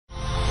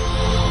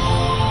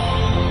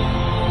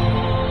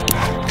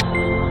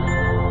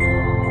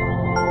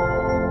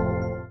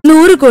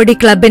100 കോടി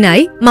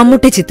ക്ലബിനായി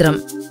മമ്മൂട്ടി ചിത്രം.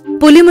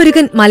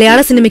 പുലിമുരുകൻ മലയാള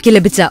സിനിമയ്ക്ക്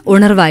ലഭിച്ച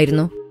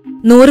ഉണർവായിരുന്നു.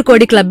 100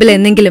 കോടി ക്ലബിൽ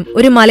എന്നെങ്കിലും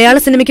ഒരു മലയാള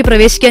സിനിമയ്ക്ക്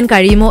പ്രവേശിക്കാൻ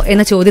കഴിയുമോ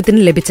എന്ന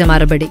ചോദ്യത്തിന് ലഭിച്ച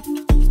മറുപടി.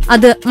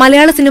 അത്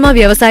മലയാള സിനിമാ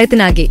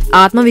വ്യവസായത്തിനാകെ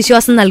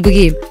ആത്മവിശ്വാസം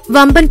നൽകുകയും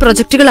വമ്പൻ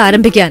പ്രൊജക്ടുകൾ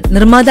ആരംഭിക്കാൻ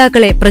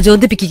നിർമ്മാതാക്കളെ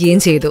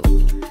പ്രചോദിപ്പിക്കുകയും ചെയ്തു.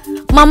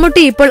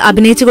 മമ്മൂട്ടി ഇപ്പോൾ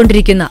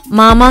അഭിനയിച്ചുകൊണ്ടിരിക്കുന്ന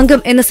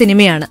മാമാങ്കം എന്ന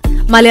സിനിമയാണ്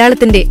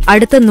മലയാളത്തിന്റെ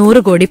അടുത്ത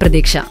 100 കോടി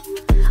പ്രതീക്ഷ.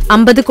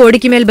 50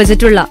 കോടിക്ക് മേൽ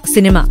ബജറ്റുള്ള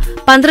സിനിമ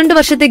 12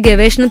 വർഷത്തെ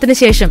ഗവേഷണത്തിന്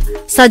ശേഷം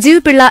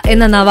സജീവ് പിള്ള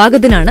എന്ന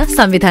നവാഗതനാണ്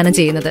സംവിധാനം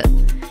ചെയ്യുന്നത്.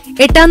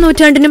 8ാം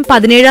നൂറ്റാണ്ടിനും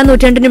 17ാം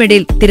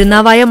നൂറ്റാണ്ടിനുമിടയിൽ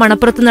തിരുനാവായ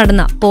മണപ്പുറത്ത്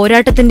നടന്ന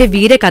പോരാട്ടത്തിന്റെ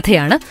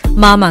വീരകഥയാണ്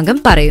മാമാങ്കം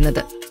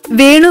പറയുന്നത്.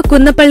 വേണു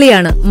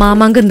കുന്നപ്പള്ളിയാണ്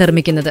മാമാങ്കം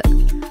നിർമ്മിക്കുന്നത്.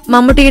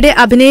 മമ്മൂട്ടിയുടെ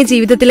അഭിനയ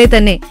ജീവിതത്തിലെ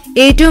തന്നെ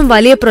ഏറ്റവും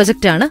വലിയ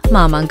പ്രൊജക്ടാണ്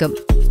മാമാങ്കം.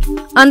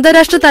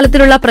 അന്താരാഷ്ട്ര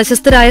തലത്തിലുള്ള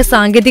പ്രശസ്തരായ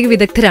സാങ്കേതിക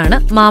വിദഗ്ധരാണ്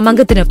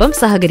മാമാങ്കത്തിനൊപ്പം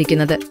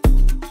സഹകരിക്കുന്നത്.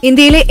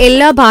 ഇന്ത്യയിലെ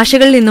എല്ലാ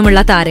ഭാഷകളിൽ നിന്നുമുള്ള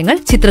താരങ്ങൾ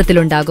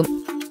ചിത്രത്തിലുണ്ടാകും.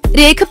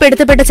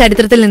 രേഖപ്പെടുത്തപ്പെട്ട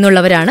ചരിത്രത്തിൽ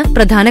നിന്നുള്ളവരാണ്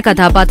പ്രധാന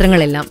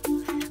കഥാപാത്രങ്ങളെല്ലാം.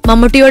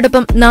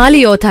 മമ്മൂട്ടിയോടൊപ്പം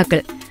 4 യോദ്ധാക്കൾ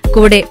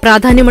കൂടെ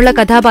പ്രാധാന്യമുള്ള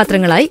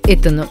കഥാപാത്രങ്ങളായി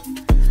എത്തുന്നു.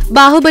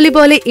 ബാഹുബലി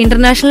പോലെ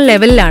ഇന്റർനാഷണൽ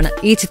ലെവലിലാണ്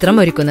ഈ ചിത്രം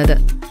ഒരുക്കുന്നത്.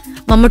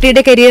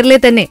 മമ്മൂട്ടിയുടെ കരിയറിലെ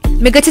തന്നെ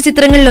മികച്ച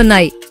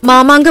ചിത്രങ്ങളിലൊന്നായി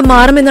മാമാങ്കം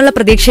മാറുമെന്നുള്ള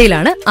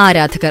പ്രതീക്ഷയിലാണ്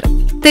ആരാധകർ.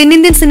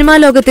 തെന്നിന്ത്യൻ സിനിമാ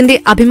ലോകത്തിന്റെ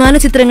അഭിമാന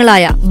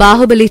ചിത്രങ്ങളായ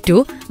ബാഹുബലി 2,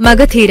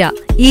 മഗധീര,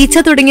 ഈച്ച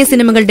തുടങ്ങിയ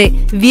സിനിമകളുടെ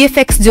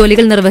VFX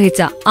ജോലികൾ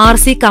നിർവഹിച്ച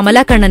RC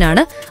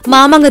കമലാകണ്ണനാണ്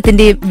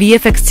മാമാങ്കത്തിന്റെയും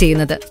VFX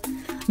ചെയ്യുന്നത്.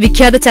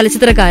 വിഖ്യാത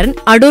ചലച്ചിത്രകാരൻ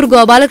അടൂർ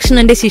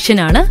ഗോപാലകൃഷ്ണന്റെ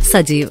ശിഷ്യനാണ്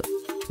സജീവ്.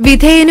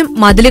 വിധേയനും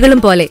മതിലുകളും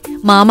പോലെ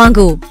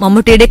മാമാങ്കവും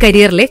മമ്മൂട്ടിയുടെ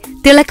കരിയറിലെ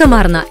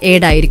തിളക്കമാർന്ന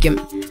ഏടായിരിക്കും.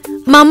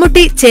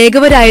 മമ്മൂട്ടി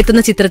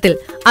ചേകവരായെത്തുന്ന ചിത്രത്തിൽ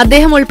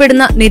അദ്ദേഹം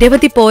ഉൾപ്പെടുന്ന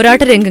നിരവധി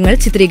പോരാട്ട രംഗങ്ങൾ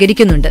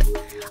ചിത്രീകരിക്കുന്നുണ്ട്.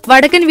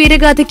 വടക്കൻ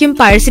വീരഗാഥയ്ക്കും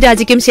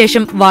പഴശ്ശിരാജയ്ക്കും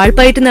ശേഷം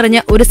വാൾപ്പയറ്റ് നിറഞ്ഞ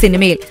ഒരു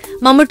സിനിമയിൽ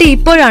മമ്മൂട്ടി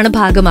ഇപ്പോഴാണ്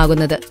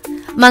ഭാഗമാകുന്നത്.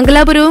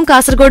 മംഗലാപുരവും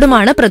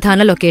കാസർഗോഡുമാണ്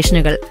പ്രധാന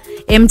ലൊക്കേഷനുകൾ.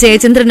 M.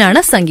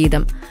 ജയചന്ദ്രനാണ്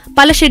സംഗീതം.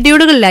 പല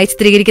ഷെഡ്യൂളുകളിലായി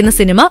ചിത്രീകരിക്കുന്ന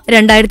സിനിമ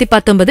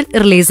 2019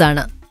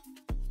 റിലീസാണ്.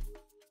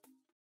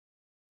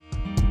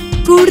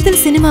 കൂടുതൽ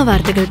സിനിമാ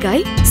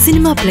വാർത്തകൾക്കായി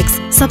സിനിമ പ്ലെക്സ്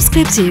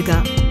സബ്സ്ക്രൈബ് ചെയ്യുക.